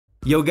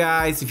Yo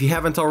guys, if you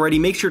haven't already,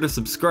 make sure to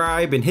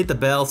subscribe and hit the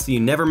bell so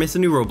you never miss a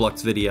new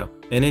Roblox video,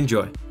 and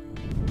enjoy.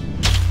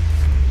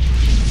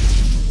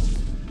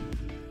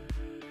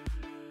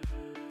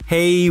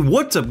 Hey,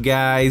 what's up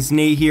guys,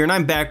 Nate here, and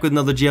I'm back with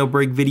another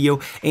jailbreak video,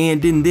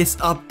 and in this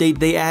update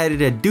they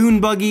added a dune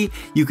buggy.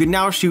 You can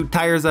now shoot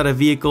tires out of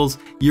vehicles,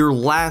 your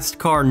last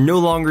car no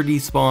longer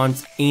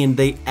despawns, and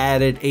they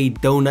added a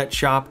donut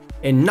shop.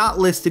 And not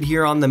listed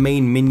here on the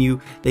main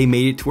menu, they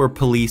made it to where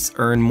police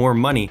earn more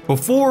money.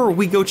 Before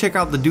we go check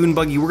out the dune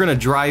buggy, we're gonna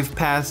drive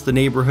past the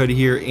neighborhood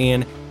here,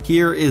 and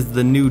here is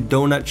the new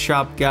donut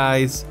shop,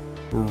 guys,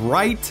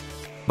 right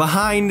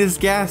behind this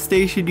gas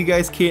station. You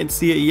guys can't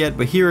see it yet,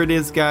 but here it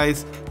is,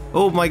 guys.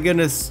 Oh my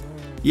goodness.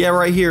 Yeah,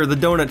 right here, the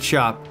donut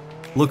shop.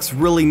 Looks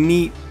really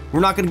neat. We're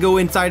not gonna go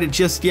inside it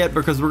just yet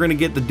because we're gonna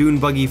get the dune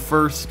buggy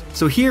first.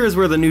 So here is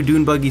where the new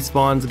dune buggy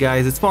spawns,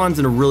 guys. It spawns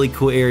in a really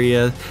cool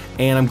area,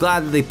 and I'm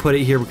glad that they put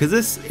it here because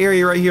this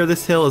area right here,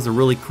 this hill, is a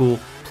really cool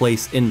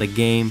place in the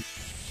game.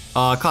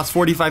 It costs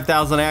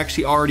 45,000. I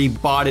actually already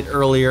bought it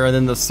earlier, and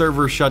then the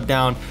server shut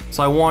down,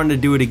 so I wanted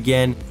to do it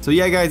again. So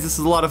yeah, guys, this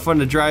is a lot of fun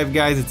to drive,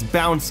 guys. It's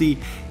bouncy.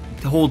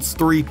 It holds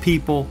 3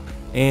 people,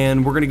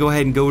 and we're gonna go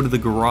ahead and go to the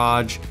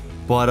garage.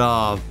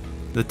 But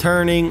the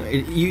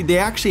turning, they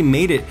actually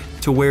made it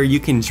to where you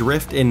can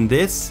drift in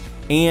this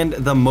and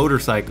the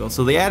motorcycle.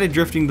 So they added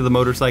drifting to the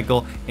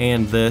motorcycle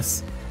and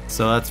this,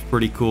 so that's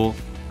pretty cool.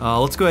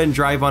 Let's go ahead and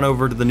drive on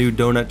over to the new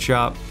donut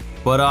shop.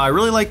 But I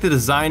really like the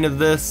design of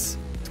this.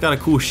 It's got a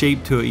cool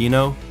shape to it, you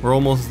know? We're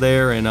almost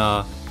there, and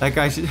that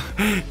guy,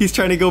 he's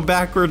trying to go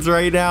backwards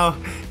right now.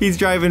 He's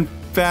driving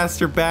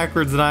faster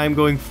backwards than I am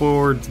going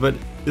forwards, but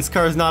this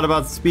car is not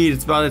about speed,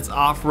 it's about its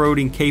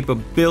off-roading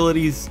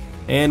capabilities.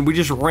 And we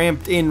just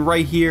ramped in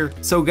right here.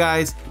 So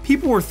guys,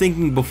 people were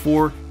thinking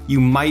before you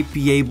might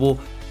be able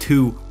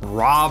to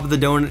rob the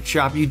donut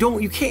shop. You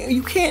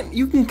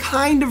can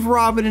kind of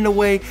rob it in a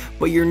way,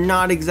 but you're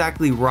not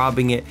exactly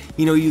robbing it.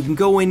 You know, you can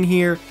go in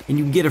here and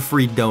you can get a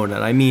free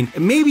donut. I mean,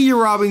 maybe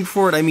you're robbing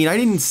for it. I mean, I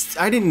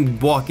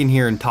didn't walk in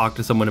here and talk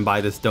to someone and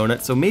buy this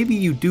donut, so maybe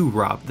you do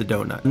rob the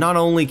donut. Not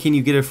only can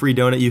you get a free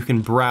donut, you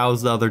can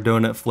browse the other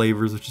donut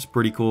flavors, which is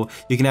pretty cool.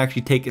 You can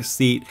actually take a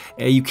seat.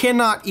 You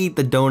cannot eat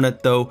the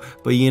donut though,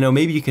 but you know,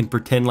 maybe you can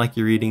pretend like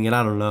you're eating it.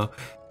 I don't know.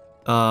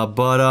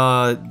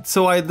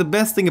 The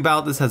best thing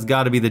about this has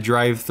got to be the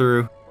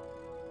drive-through.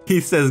 He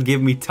says,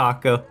 give me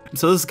taco.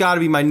 So this has got to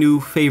be my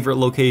new favorite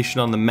location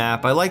on the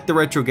map. I liked the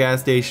retro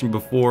gas station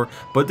before,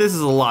 but this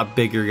is a lot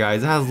bigger,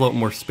 guys. It has a lot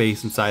more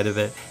space inside of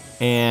it,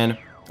 and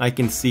I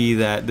can see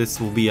that this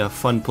will be a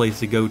fun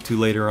place to go to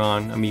later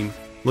on. I mean,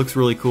 looks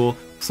really cool.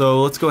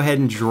 So let's go ahead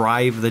and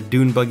drive the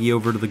dune buggy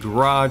over to the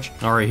garage.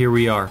 All right, here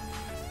we are.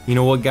 You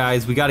know what,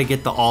 guys? We got to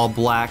get the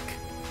all-black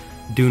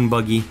dune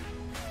buggy.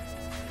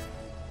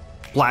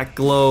 Black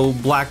glow,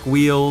 black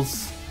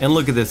wheels, and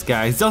look at this,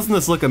 guys. Doesn't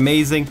this look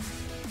amazing?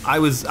 I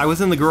was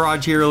in the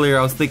garage here earlier.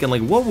 I was thinking,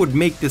 like, what would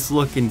make this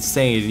look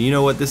insane? And you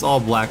know what? This all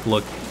black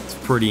look is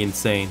pretty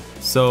insane.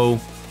 So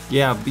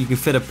yeah, you can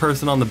fit a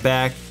person on the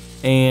back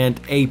and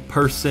a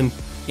person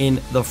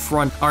in the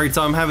front. All right,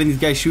 so I'm having these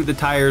guys shoot the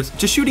tires.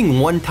 Just shooting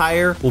one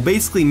tire will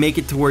basically make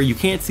it to where you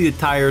can't see the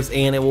tires,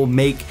 and it will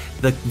make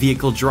the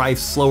vehicle drive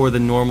slower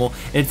than normal.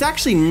 And it's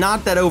actually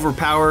not that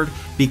overpowered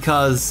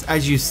because,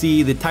 as you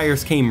see, the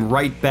tires came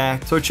right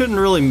back, so it shouldn't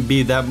really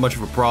be that much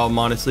of a problem,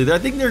 honestly. I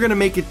think they're gonna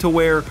make it to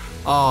where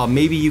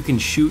maybe you can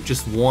shoot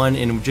just one,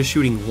 and just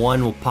shooting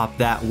one will pop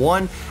that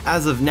one.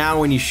 As of now,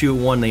 when you shoot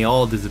one, they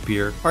all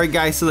disappear. All right,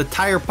 guys, so the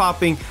tire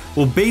popping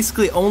will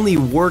basically only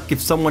work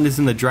if someone is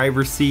in the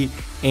driver's seat,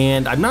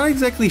 and I'm not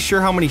exactly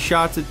sure how many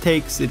shots it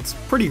takes. It's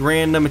pretty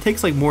random. It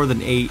takes like more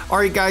than 8. All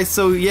right, guys,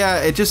 so yeah,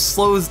 it just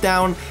slows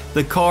down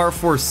the car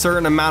for a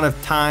certain amount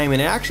of time,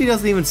 and it actually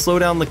doesn't even slow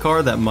down the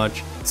car that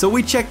much. So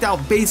we checked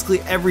out basically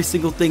every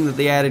single thing that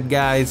they added,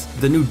 guys.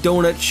 The new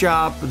donut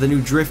shop, the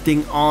new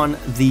drifting on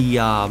the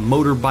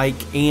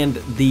motorbike, and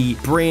the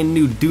brand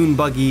new dune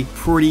buggy.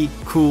 Pretty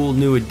cool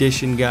new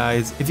addition,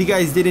 guys. If you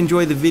guys did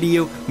enjoy the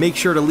video, make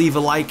sure to leave a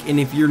like, and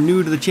if you're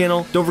new to the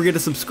channel, don't forget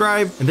to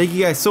subscribe. And thank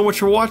you guys so much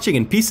for watching,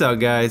 and peace out,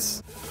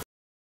 guys.